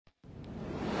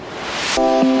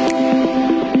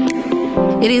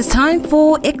It is time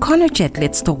for EconoChat.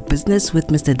 Let's talk business with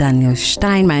Mr. Daniel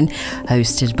Steinman,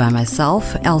 hosted by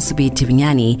myself, Elsabe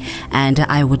Tibinyani, and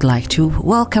I would like to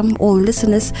welcome all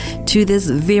listeners to this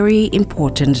very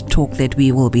important talk that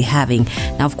we will be having.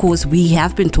 Now, of course, we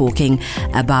have been talking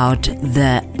about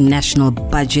the national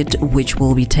budget, which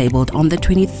will be tabled on the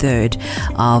 23rd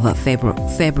of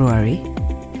February.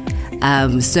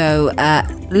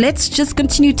 Let's just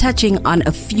continue touching on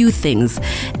a few things.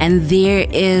 And there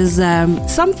is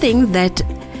something that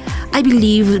I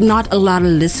believe not a lot of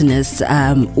listeners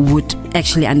would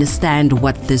actually understand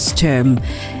what this term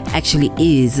actually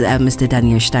is, Mr.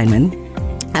 Daniel Steinman.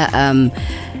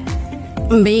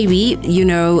 Maybe,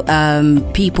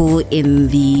 people in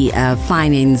the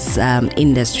finance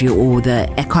industry or the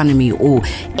economy or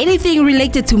anything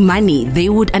related to money, they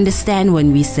would understand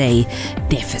when we say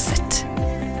deficit.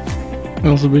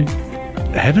 Elsabe,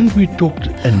 haven't we talked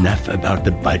enough about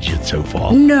the budget so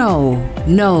far? No,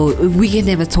 we can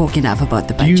never talk enough about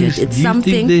the budget. Do you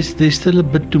think there's still a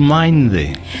bit to mine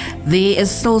there? There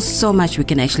is still so much we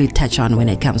can actually touch on when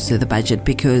it comes to the budget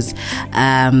because,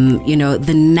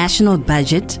 the national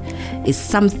budget is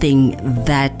something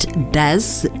that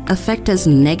does affect us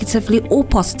negatively or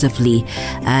positively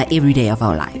every day of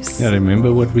our lives. Yeah,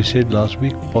 remember what we said last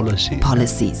week? Policies.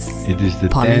 It is the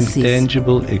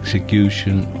tangible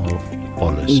execution of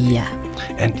policy. Yeah.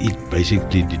 And it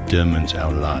basically determines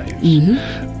our lives.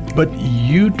 Mm-hmm. But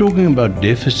you talking about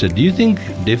deficit, do you think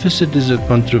deficit is a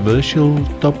controversial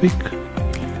topic?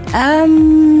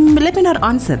 Let me not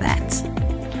answer that.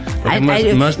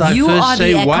 Okay, must I first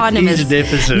say what is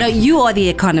deficit? No, you are the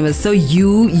economist, so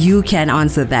you can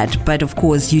answer that. But of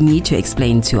course, you need to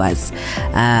explain to us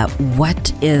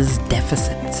what is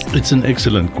deficit. It's an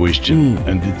excellent question,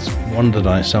 and it's one that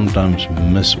I sometimes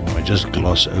miss or I just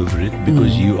gloss over it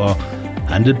because you are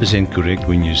 100% correct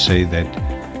when you say that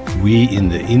we in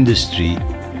the industry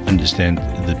understand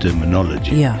the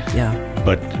terminology. Yeah.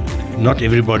 But not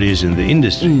everybody is in the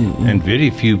industry, and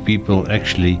very few people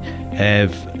actually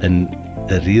have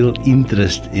a real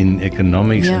interest in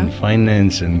economics and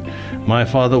finance. And my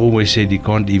father always said he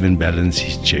can't even balance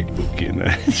his checkbook.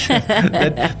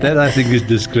 That I think is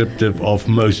descriptive of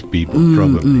most people,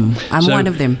 probably. I'm one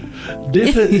of them.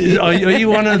 Are you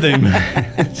one of them?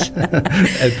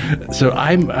 So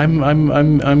I'm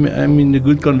in a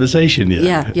good conversation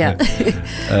here. Yeah.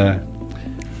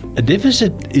 A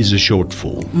deficit is a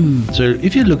shortfall. So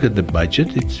if you look at the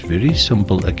budget, it's very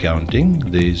simple accounting.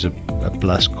 There's a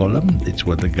plus column. It's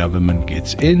what the government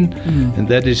gets in, and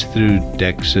that is through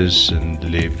taxes and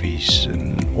levies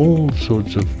and all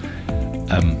sorts of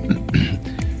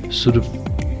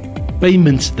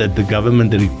payments that the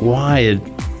government required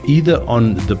either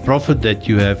on the profit that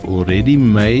you have already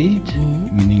made,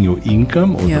 meaning your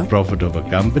income or the profit of a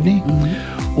company,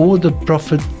 or the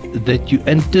profit that you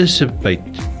anticipate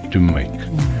to make,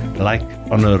 like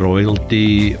on a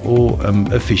royalty or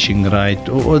a fishing right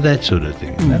or that sort of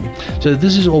thing. So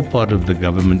this is all part of the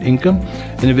government income,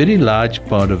 and a very large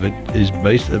part of it is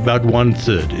based, about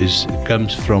 1/3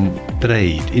 comes from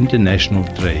trade, international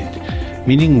trade,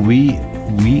 meaning we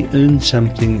earn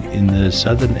something in the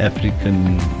Southern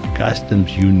African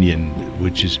Customs Union,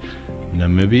 which is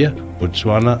Namibia,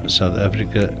 Botswana, South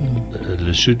Africa,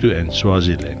 Lesotho and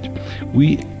Swaziland.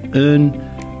 We earn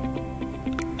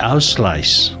our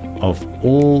slice of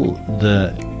all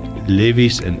the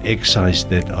levies and excise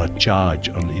that are charged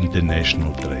on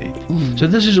international trade. So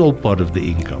this is all part of the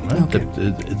income. Okay.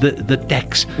 The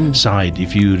tax side,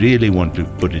 if you really want to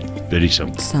put it very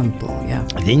simple.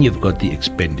 Then you've got the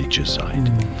expenditure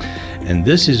side. And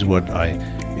this is what I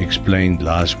explained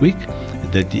last week,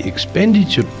 that the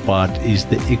expenditure part is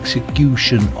the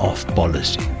execution of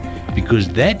policy, because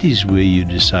that is where you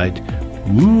decide,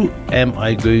 who am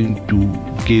I going to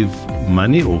give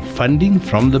money or funding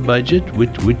from the budget,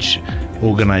 with which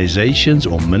organizations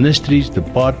or ministries,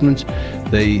 departments,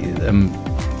 they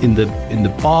in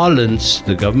the parlance,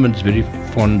 the government is very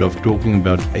fond of talking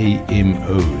about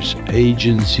AMOs,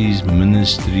 agencies,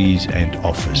 ministries and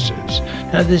offices.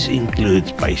 Now this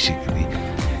includes basically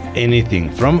anything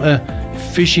from a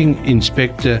fishing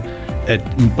inspector at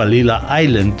Mpalila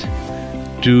Island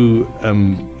to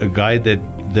a guy that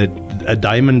a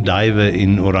diamond diver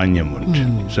in Oranjemund.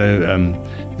 So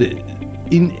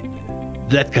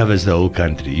that covers the whole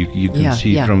country. You can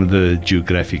see from the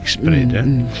geographic spread.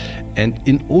 And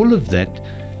in all of that,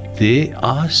 there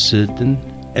are certain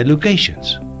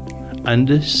allocations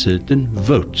under certain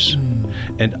votes.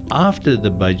 And after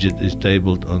the budget is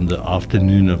tabled on the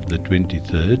afternoon of the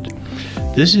 23rd,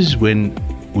 this is when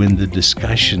the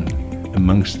discussion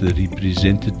amongst the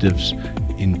representatives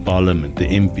in Parliament, the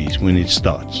MPs, when it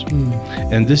starts.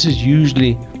 And this is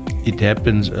usually, it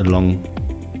happens along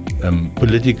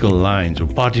political lines or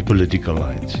party political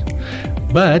lines.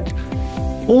 But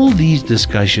all these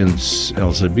discussions,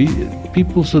 Elsa,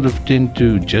 people sort of tend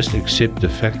to just accept the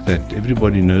fact that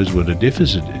everybody knows what a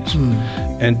deficit is.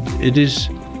 And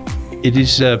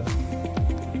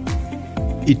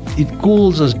it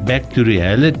calls us back to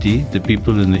reality, the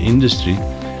people in the industry,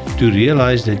 to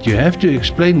realize that you have to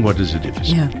explain what is a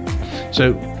deficit. Yeah.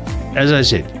 So, as I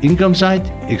said, income side,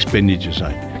 expenditure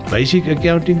side. Basic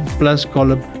accounting, plus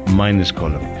column, minus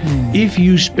column. If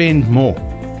you spend more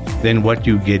than what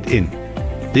you get in,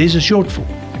 there's a shortfall.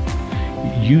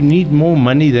 You need more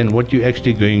money than what you're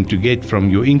actually going to get from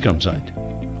your income side.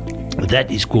 That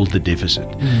is called the deficit.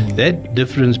 That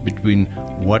difference between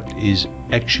what is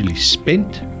actually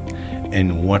spent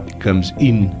and what comes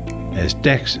in as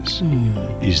taxes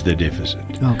is the deficit.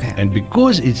 Okay. And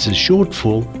because it's a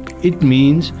shortfall, it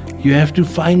means you have to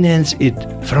finance it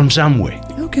from somewhere.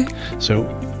 Okay. So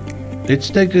let's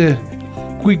take a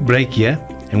quick break here,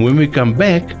 and when we come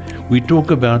back, we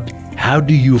talk about how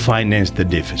do you finance the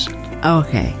deficit.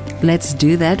 Okay. Let's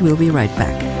do that. We'll be right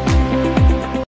back.